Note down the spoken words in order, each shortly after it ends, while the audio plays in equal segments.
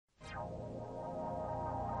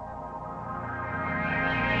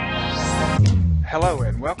Hello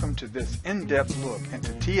and welcome to this in-depth look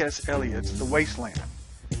into T.S. Eliot's The Wasteland.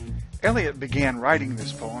 Eliot began writing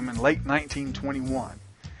this poem in late 1921.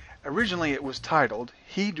 Originally it was titled,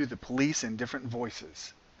 Heed to the Police in Different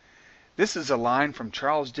Voices. This is a line from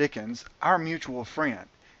Charles Dickens' Our Mutual Friend,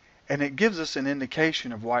 and it gives us an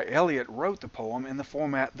indication of why Eliot wrote the poem in the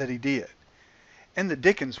format that he did. In the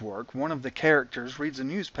Dickens work, one of the characters reads a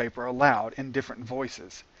newspaper aloud in different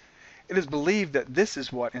voices. It is believed that this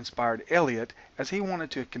is what inspired Eliot, as he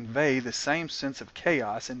wanted to convey the same sense of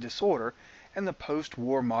chaos and disorder in the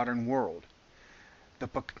post-war modern world.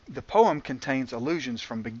 The poem contains allusions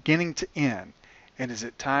from beginning to end and is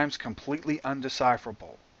at times completely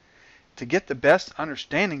undecipherable. To get the best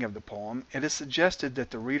understanding of the poem, it is suggested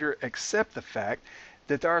that the reader accept the fact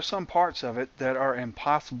that there are some parts of it that are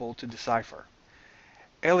impossible to decipher.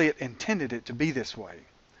 Eliot intended it to be this way.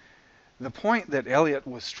 The point that Eliot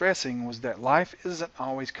was stressing was that life isn't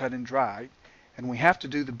always cut and dried, and we have to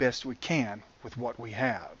do the best we can with what we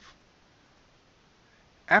have.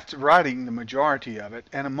 After writing the majority of it,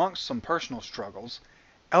 and amongst some personal struggles,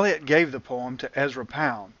 Eliot gave the poem to Ezra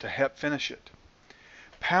Pound to help finish it.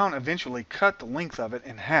 Pound eventually cut the length of it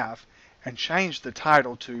in half and changed the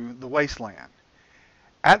title to The Wasteland.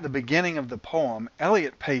 At the beginning of the poem,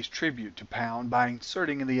 Eliot pays tribute to Pound by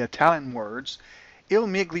inserting the Italian words Il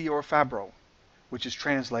miglior fabbro, which is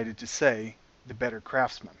translated to say, the better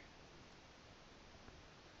craftsman.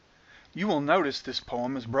 You will notice this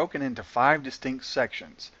poem is broken into 5 distinct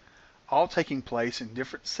sections, all taking place in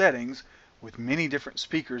different settings with many different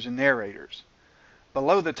speakers and narrators.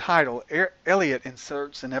 Below the title, Eliot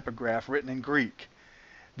inserts an epigraph written in Greek.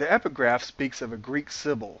 The epigraph speaks of a Greek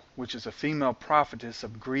Sibyl, which is a female prophetess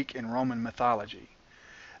of Greek and Roman mythology.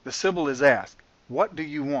 The Sibyl is asked, "What do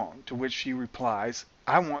you want?" to which she replies,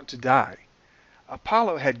 "I want to die."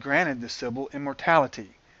 Apollo had granted the Sibyl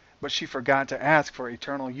immortality, but she forgot to ask for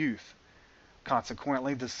eternal youth.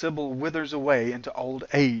 Consequently, the Sibyl withers away into old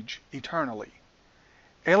age eternally.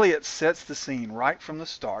 Eliot sets the scene right from the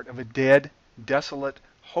start of a dead, desolate,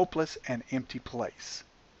 hopeless, and empty place.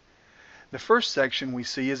 The first section we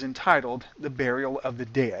see is entitled The Burial of the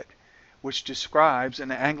Dead, which describes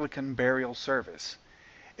an Anglican burial service.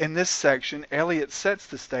 In this section, Eliot sets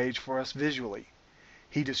the stage for us visually.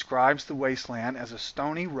 He describes the wasteland as a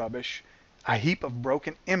stony rubbish, a heap of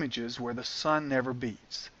broken images where the sun never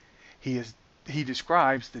beats. He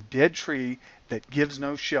describes the dead tree that gives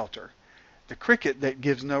no shelter, the cricket that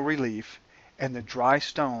gives no relief, and the dry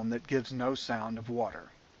stone that gives no sound of water.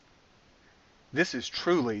 This is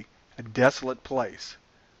truly a desolate place,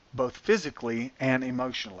 both physically and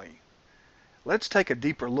emotionally. Let's take a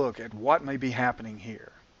deeper look at what may be happening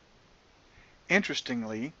here.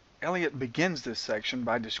 Interestingly, Eliot begins this section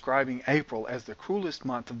by describing April as the cruelest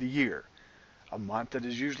month of the year, a month that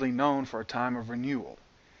is usually known for a time of renewal.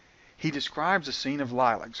 He describes a scene of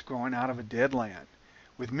lilacs growing out of a dead land,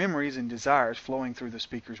 with memories and desires flowing through the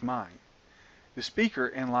speaker's mind. The speaker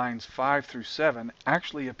in lines 5 through 7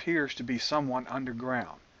 actually appears to be someone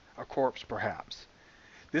underground, a corpse perhaps.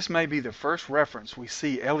 This may be the first reference we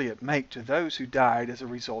see Eliot make to those who died as a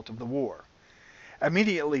result of the war.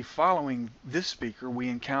 Immediately following this speaker, we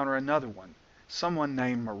encounter another one, someone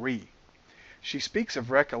named Marie. She speaks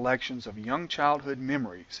of recollections of young childhood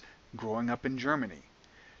memories growing up in Germany.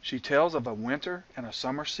 She tells of a winter and a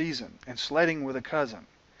summer season and sledding with a cousin.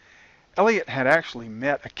 Eliot had actually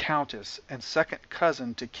met a countess and second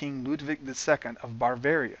cousin to King Ludwig II of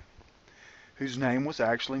Bavaria, whose name was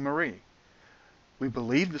actually Marie. We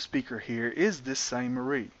believe the speaker here is this same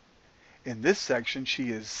Marie. In this section,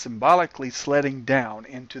 she is symbolically sledding down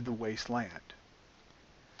into the wasteland.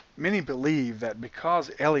 Many believe that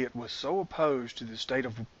because Eliot was so opposed to the state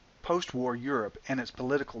of post-war Europe and its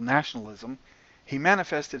political nationalism, he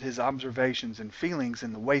manifested his observations and feelings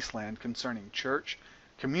in the wasteland concerning church,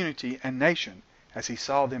 community, and nation as he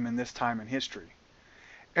saw them in this time in history.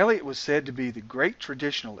 Eliot was said to be the great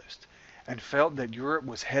traditionalist and felt that Europe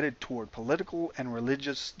was headed toward political and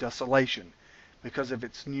religious desolation because of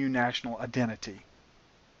its new national identity.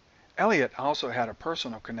 Eliot also had a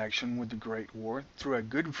personal connection with the Great War through a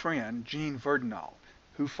good friend, Jean Verdunal,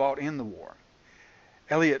 who fought in the war.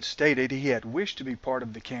 Eliot stated he had wished to be part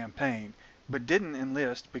of the campaign, but didn't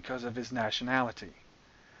enlist because of his nationality.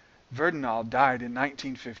 Verdunal died in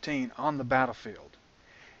 1915 on the battlefield.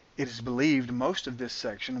 It is believed most of this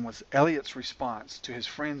section was Eliot's response to his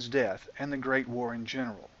friend's death and the Great War in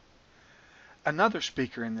general. Another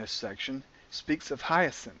speaker in this section speaks of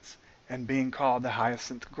hyacinths and being called the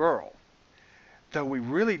Hyacinth Girl. Though we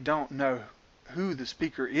really don't know who the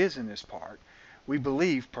speaker is in this part, we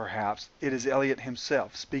believe perhaps it is Eliot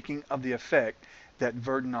himself speaking of the effect that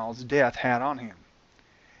Verdunal's death had on him.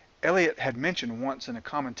 Elliot had mentioned once in a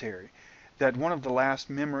commentary that one of the last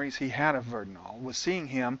memories he had of Verdinal was seeing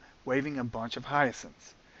him waving a bunch of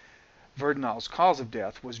hyacinths. Verdinal's cause of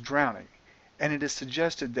death was drowning, and it is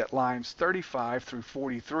suggested that lines 35 through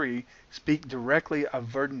 43 speak directly of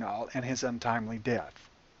Verdinal and his untimely death.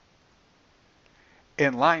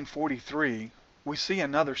 In line 43, we see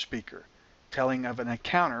another speaker, telling of an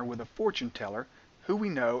encounter with a fortune-teller who we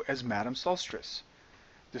know as Madame Sostres.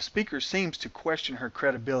 The speaker seems to question her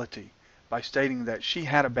credibility by stating that she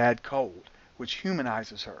had a bad cold, which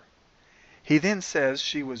humanizes her. He then says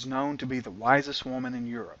she was known to be the wisest woman in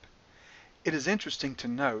Europe. It is interesting to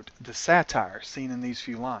note the satire seen in these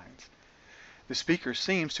few lines. The speaker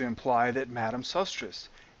seems to imply that Madame Sostres,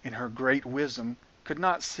 in her great wisdom, could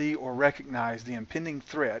not see or recognize the impending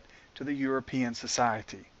threat to the European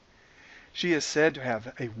society. She is said to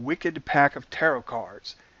have a wicked pack of tarot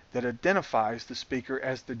cards that identifies the speaker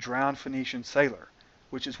as the drowned Phoenician sailor,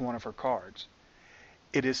 which is one of her cards.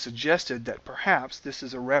 It is suggested that perhaps this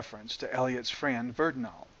is a reference to Elliot's friend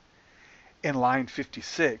Verdinal. In line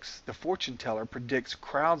 56, the fortune teller predicts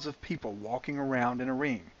crowds of people walking around in a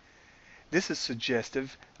ring. This is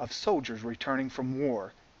suggestive of soldiers returning from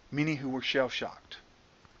war, many who were shell-shocked.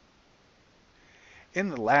 In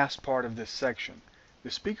the last part of this section,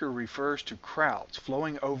 the speaker refers to crowds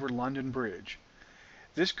flowing over London Bridge.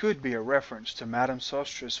 This could be a reference to Madame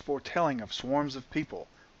Sostres' foretelling of swarms of people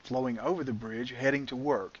flowing over the bridge heading to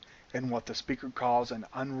work in what the speaker calls an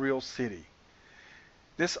unreal city.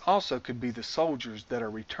 This also could be the soldiers that are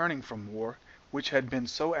returning from war, which had been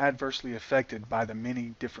so adversely affected by the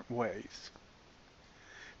many different ways.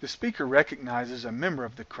 The speaker recognizes a member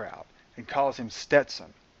of the crowd and calls him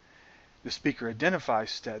Stetson. The speaker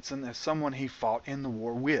identifies Stetson as someone he fought in the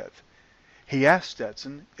war with. He asked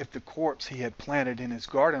Stetson if the corpse he had planted in his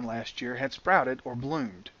garden last year had sprouted or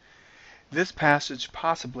bloomed. This passage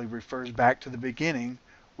possibly refers back to the beginning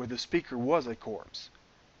where the speaker was a corpse.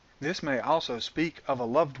 This may also speak of a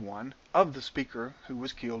loved one of the speaker who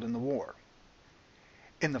was killed in the war.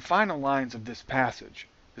 In the final lines of this passage,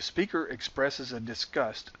 the speaker expresses a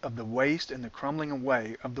disgust of the waste and the crumbling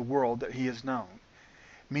away of the world that he has known.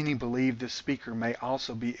 Many believe this speaker may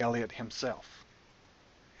also be Elliot himself.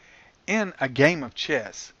 In A Game of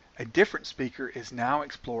Chess, a different speaker is now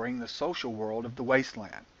exploring the social world of the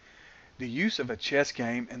wasteland. The use of a chess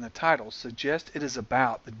game in the title suggests it is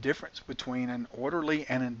about the difference between an orderly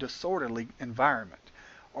and a disorderly environment,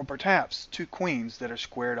 or perhaps two queens that are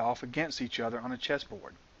squared off against each other on a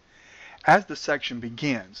chessboard. As the section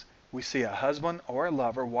begins, we see a husband or a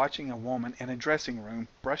lover watching a woman in a dressing room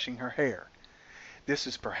brushing her hair. This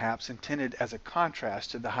is perhaps intended as a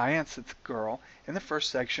contrast to the hyacinth girl in the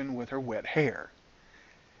first section with her wet hair.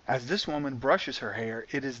 As this woman brushes her hair,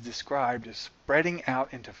 it is described as spreading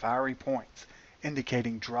out into fiery points,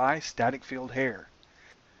 indicating dry, static-filled hair.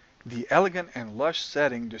 The elegant and lush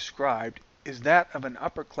setting described is that of an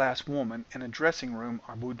upper-class woman in a dressing room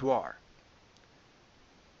or boudoir.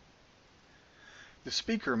 The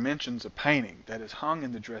speaker mentions a painting that is hung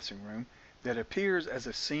in the dressing room that appears as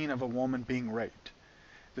a scene of a woman being raped.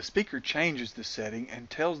 The speaker changes the setting and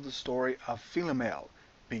tells the story of Philomele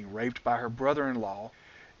being raped by her brother-in-law.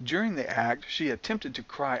 During the act, she attempted to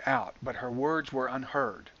cry out, but her words were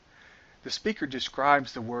unheard. The speaker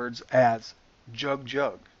describes the words as jug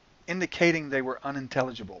jug, indicating they were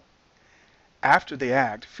unintelligible. After the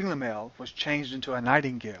act, Philomele was changed into a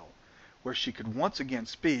nightingale, where she could once again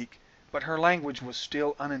speak, but her language was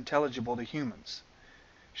still unintelligible to humans.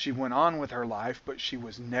 She went on with her life, but she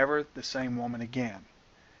was never the same woman again.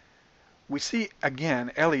 We see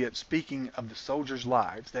again Elliot speaking of the soldiers'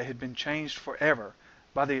 lives that had been changed forever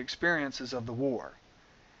by the experiences of the war.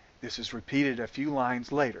 This is repeated a few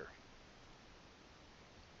lines later.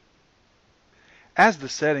 As the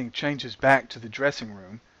setting changes back to the dressing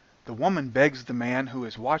room, the woman begs the man who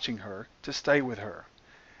is watching her to stay with her.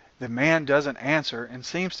 The man doesn't answer and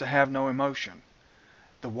seems to have no emotion.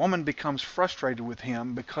 The woman becomes frustrated with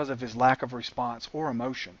him because of his lack of response or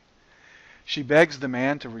emotion. She begs the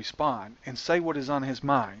man to respond and say what is on his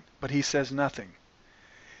mind, but he says nothing.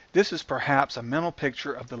 This is perhaps a mental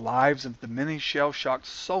picture of the lives of the many shell-shocked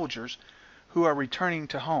soldiers who are returning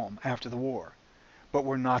to home after the war, but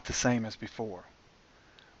were not the same as before.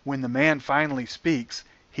 When the man finally speaks,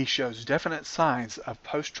 he shows definite signs of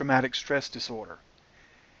post-traumatic stress disorder.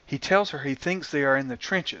 He tells her he thinks they are in the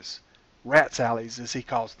trenches, rats' alleys as he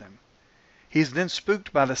calls them. He is then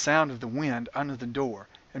spooked by the sound of the wind under the door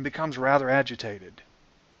and becomes rather agitated.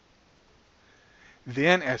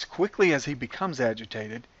 Then, as quickly as he becomes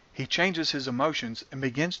agitated, he changes his emotions and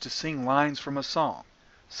begins to sing lines from a song,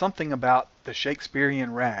 something about the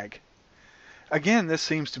Shakespearean rag. Again, this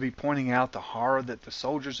seems to be pointing out the horror that the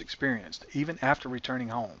soldiers experienced even after returning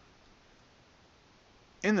home.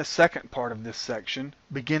 In the second part of this section,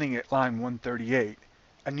 beginning at line 138,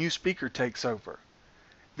 a new speaker takes over.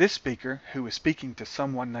 This speaker, who is speaking to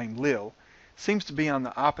someone named Lil, seems to be on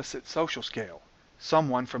the opposite social scale,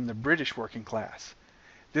 someone from the British working class.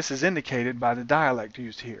 This is indicated by the dialect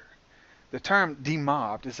used here. The term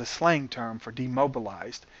demobbed is a slang term for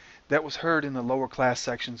demobilized that was heard in the lower class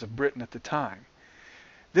sections of Britain at the time.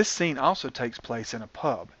 This scene also takes place in a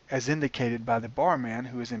pub, as indicated by the barman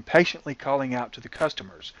who is impatiently calling out to the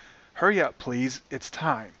customers, "Hurry up, please, it's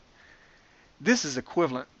time." This is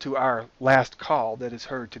equivalent to our last call that is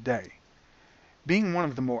heard today. Being one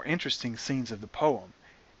of the more interesting scenes of the poem,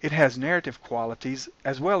 it has narrative qualities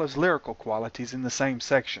as well as lyrical qualities in the same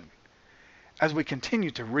section. As we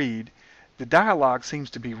continue to read, the dialogue seems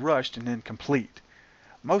to be rushed and incomplete.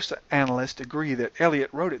 Most analysts agree that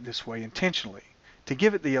Elliot wrote it this way intentionally, to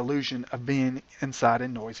give it the illusion of being inside a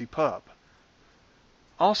noisy pub.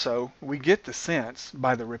 Also, we get the sense,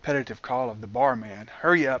 by the repetitive call of the barman,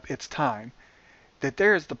 "Hurry up, it's time," that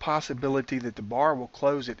there is the possibility that the bar will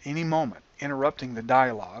close at any moment, interrupting the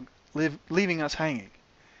dialogue, leaving us hanging.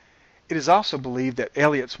 It is also believed that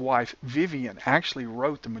Elliot's wife, Vivian, actually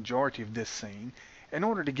wrote the majority of this scene in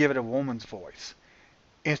order to give it a woman's voice.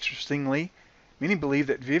 Interestingly, many believe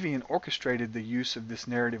that Vivian orchestrated the use of this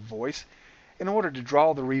narrative voice in order to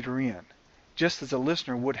draw the reader in, just as a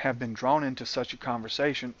listener would have been drawn into such a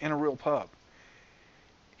conversation in a real pub.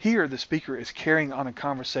 Here the speaker is carrying on a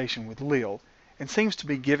conversation with Lil and seems to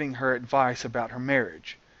be giving her advice about her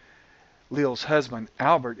marriage. Lil's husband,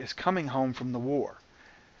 Albert, is coming home from the war.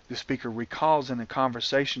 The speaker recalls in a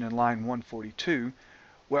conversation in line 142,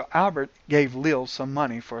 well, Albert gave Lil some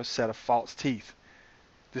money for a set of false teeth.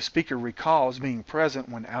 The speaker recalls being present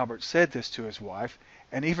when Albert said this to his wife,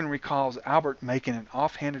 and even recalls Albert making an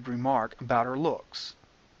offhanded remark about her looks.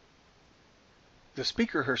 The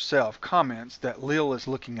speaker herself comments that Lil is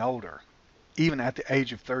looking older, even at the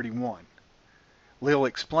age of 31. Lil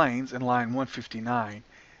explains in line 159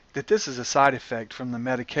 that this is a side effect from the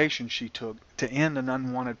medication she took to end an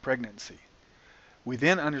unwanted pregnancy. We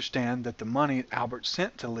then understand that the money Albert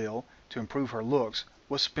sent to Lil to improve her looks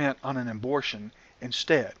was spent on an abortion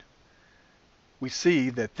instead. We see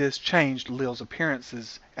that this changed Lil's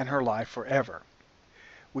appearances and her life forever.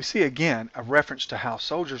 We see again a reference to how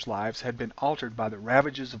soldiers' lives had been altered by the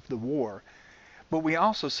ravages of the war, but we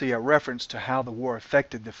also see a reference to how the war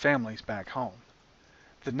affected the families back home.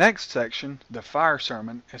 The next section, the fire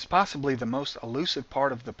sermon, is possibly the most elusive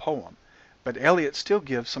part of the poem, but Elliot still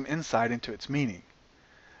gives some insight into its meaning.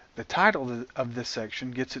 The title of this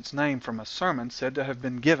section gets its name from a sermon said to have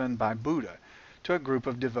been given by Buddha to a group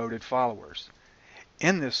of devoted followers.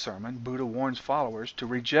 In this sermon, Buddha warns followers to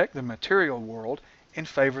reject the material world in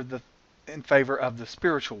favor of the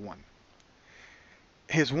spiritual one.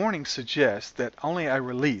 His warning suggests that only a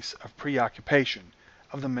release of preoccupation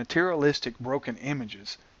of the materialistic broken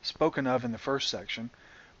images spoken of in the first section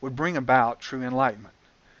would bring about true enlightenment.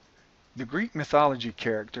 The Greek mythology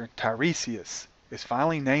character Tiresias is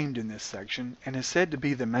finally named in this section and is said to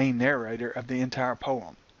be the main narrator of the entire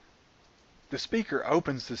poem. The speaker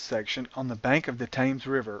opens this section on the bank of the Thames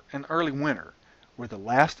River in early winter, where the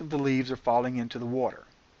last of the leaves are falling into the water.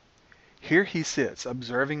 Here he sits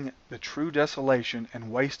observing the true desolation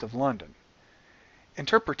and waste of London.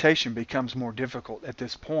 Interpretation becomes more difficult at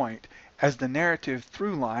this point as the narrative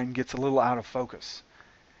through line gets a little out of focus.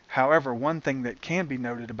 However, one thing that can be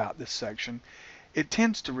noted about this section, it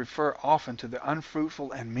tends to refer often to the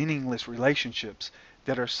unfruitful and meaningless relationships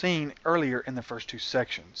that are seen earlier in the first two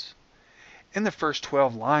sections. In the first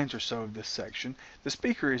 12 lines or so of this section, the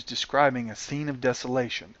speaker is describing a scene of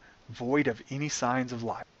desolation, void of any signs of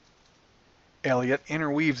life. Elliot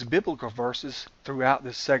interweaves biblical verses throughout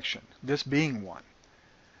this section, this being one.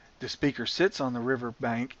 The speaker sits on the river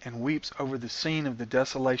bank and weeps over the scene of the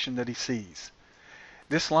desolation that he sees.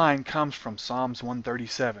 This line comes from Psalms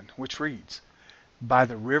 137, which reads, "By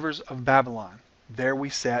the rivers of Babylon, there we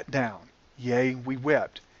sat down, yea, we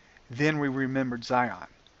wept, then we remembered Zion."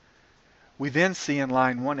 We then see in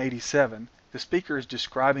line 187, the speaker is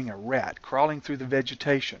describing a rat crawling through the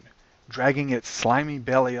vegetation, dragging its slimy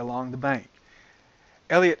belly along the bank.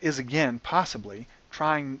 Elliot is again, possibly,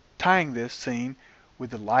 tying this scene with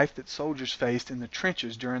the life that soldiers faced in the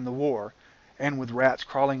trenches during the war, and with rats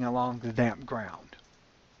crawling along the damp ground.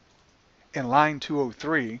 In line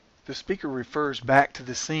 203, the speaker refers back to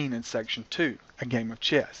the scene in section 2, a game of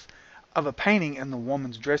chess, of a painting in the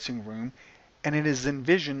woman's dressing room, and it is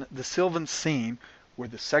envisioned the sylvan scene where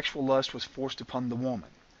the sexual lust was forced upon the woman.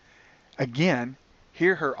 Again,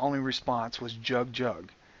 Here her only response was "jug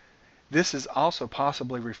jug." This is also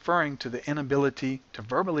possibly referring to the inability to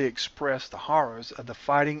verbally express the horrors of the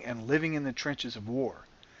fighting and living in the trenches of war.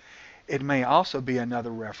 It may also be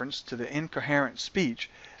another reference to the incoherent speech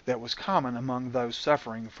that was common among those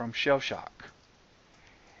suffering from shell shock.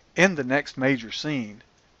 In the next major scene,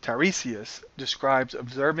 Tiresias describes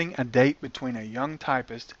observing a date between a young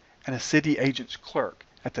typist and a city agent's clerk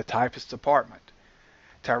at the typist's apartment.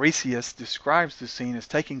 Tiresias describes the scene as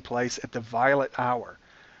taking place at the violet hour,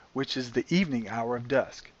 which is the evening hour of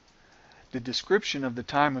dusk. The description of the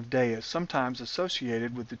time of day is sometimes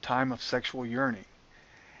associated with the time of sexual yearning.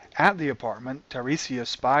 At the apartment, Tiresias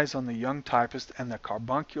spies on the young typist and the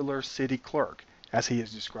carbuncular city clerk, as he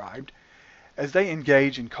is described, as they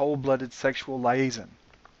engage in cold-blooded sexual liaison.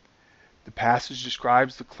 The passage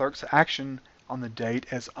describes the clerk's action on the date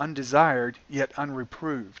as undesired yet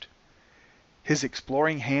unreproved. His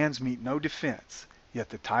exploring hands meet no defense, yet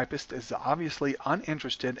the typist is obviously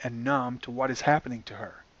uninterested and numb to what is happening to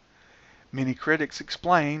her. Many critics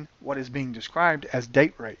explain what is being described as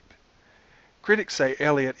date rape. Critics say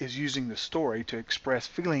Elliot is using the story to express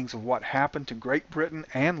feelings of what happened to Great Britain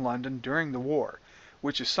and London during the war,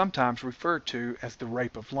 which is sometimes referred to as the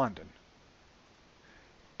Rape of London.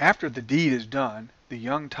 After the deed is done, the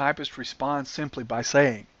young typist responds simply by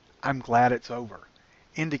saying, "I'm glad it's over,"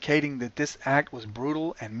 indicating that this act was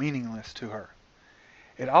brutal and meaningless to her.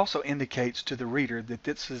 It also indicates to the reader that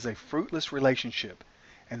this is a fruitless relationship,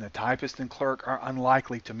 and the typist and clerk are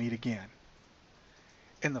unlikely to meet again.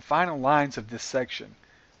 In the final lines of this section,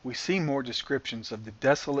 we see more descriptions of the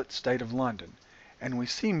desolate state of London, and we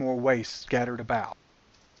see more waste scattered about.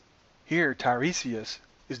 Here Tiresias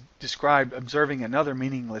is described observing another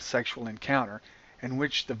meaningless sexual encounter in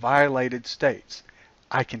which the violated states,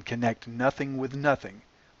 "I can connect nothing with nothing,"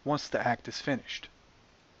 once the act is finished.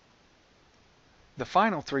 The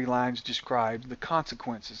final 3 lines describe the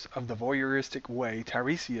consequences of the voyeuristic way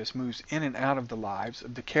Tiresias moves in and out of the lives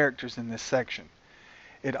of the characters in this section.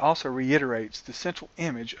 It also reiterates the central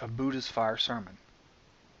image of Buddha's fire sermon.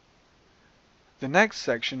 The next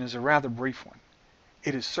section is a rather brief one.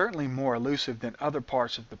 It is certainly more elusive than other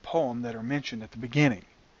parts of the poem that are mentioned at the beginning.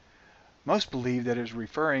 Most believe that it is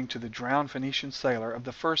referring to the drowned Phoenician sailor of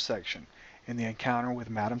the first section in the encounter with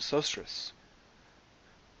Madame Sostres.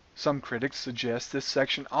 Some critics suggest this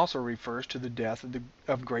section also refers to the death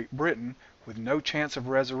of Great Britain with no chance of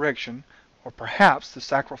resurrection, or perhaps the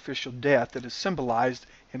sacrificial death that is symbolized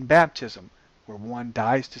in baptism, where one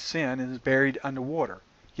dies to sin and is buried under water,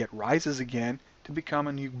 yet rises again to become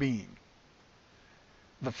a new being.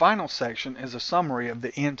 The final section is a summary of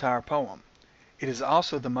the entire poem. It is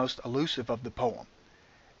also the most elusive of the poem.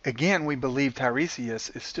 Again, we believe Tiresias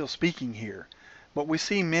is still speaking here, but we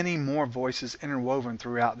see many more voices interwoven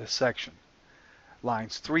throughout this section.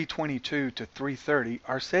 Lines 322 to 330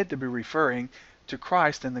 are said to be referring to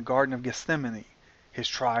Christ in the Garden of Gethsemane, his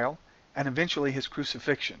trial, and eventually his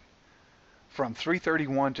crucifixion. From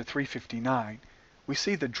 331 to 359, we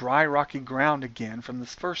see the dry rocky ground again from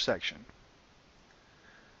this first section.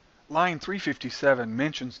 Line 357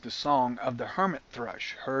 mentions the song of the hermit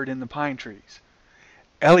thrush heard in the pine trees.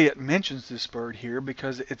 Elliot mentions this bird here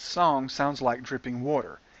because its song sounds like dripping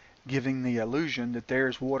water, giving the illusion that there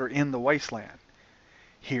is water in the wasteland.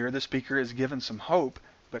 Here the speaker is given some hope,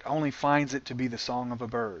 but only finds it to be the song of a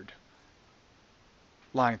bird.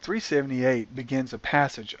 Line 378 begins a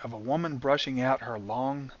passage of a woman brushing out her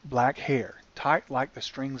long black hair, tight like the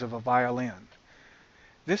strings of a violin.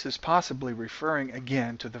 This is possibly referring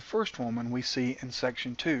again to the first woman we see in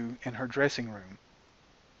section 2 in her dressing room.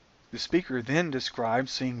 The speaker then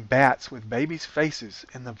describes seeing bats with babies' faces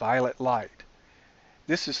in the violet light.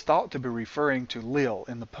 This is thought to be referring to Lil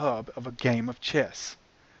in the pub of a game of chess.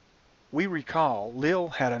 We recall Lil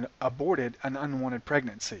had aborted an unwanted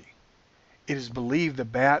pregnancy. It is believed the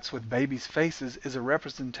bats with babies' faces is a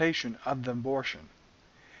representation of the abortion.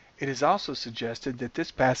 It is also suggested that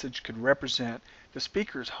this passage could represent the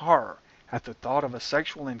speaker's horror at the thought of a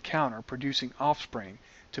sexual encounter producing offspring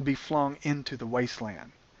to be flung into the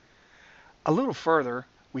wasteland. A little further,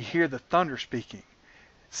 we hear the thunder speaking,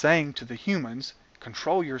 saying to the humans,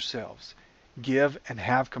 "Control yourselves, give and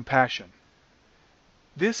have compassion."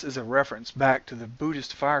 This is a reference back to the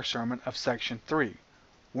Buddhist fire sermon of section 3,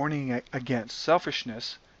 warning against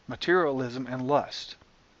selfishness, materialism, and lust.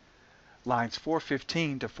 Lines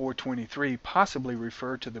 415 to 423 possibly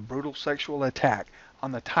refer to the brutal sexual attack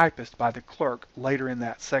on the typist by the clerk later in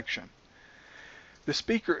that section. The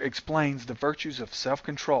speaker explains the virtues of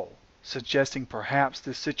self-control, suggesting perhaps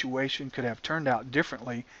this situation could have turned out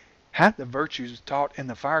differently had the virtues taught in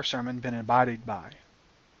the fire sermon been abided by.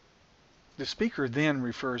 The speaker then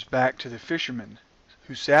refers back to the fishermen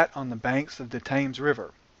who sat on the banks of the Thames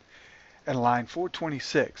River. At line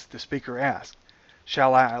 426, the speaker asks,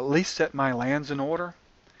 "Shall I at least set my lands in order?"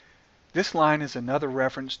 This line is another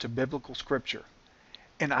reference to biblical scripture.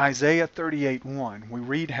 In Isaiah 38:1, we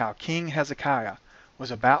read how King Hezekiah was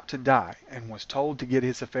about to die and was told to get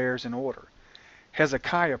his affairs in order.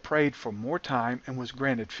 Hezekiah prayed for more time and was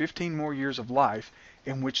granted 15 more years of life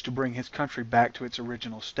in which to bring his country back to its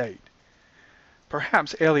original state.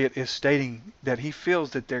 Perhaps Elliot is stating that he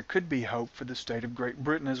feels that there could be hope for the state of Great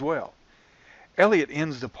Britain as well. Elliot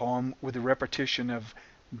ends the poem with a repetition of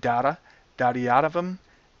dada, dadiadavam,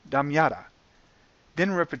 damyada, then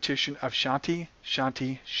a repetition of shanti,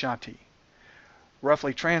 shanti, shanti.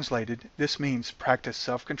 Roughly translated, this means practice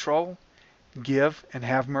self-control, give, and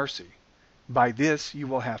have mercy. By this you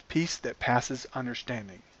will have peace that passes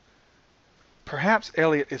understanding. Perhaps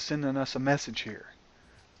Elliot is sending us a message here.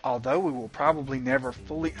 Although we will probably never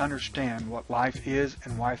fully understand what life is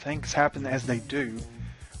and why things happen as they do,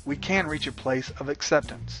 we can reach a place of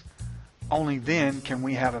acceptance. Only then can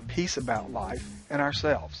we have a peace about life and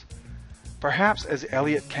ourselves. Perhaps as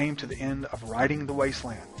Elliot came to the end of writing The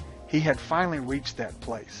Wasteland, he had finally reached that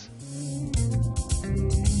place.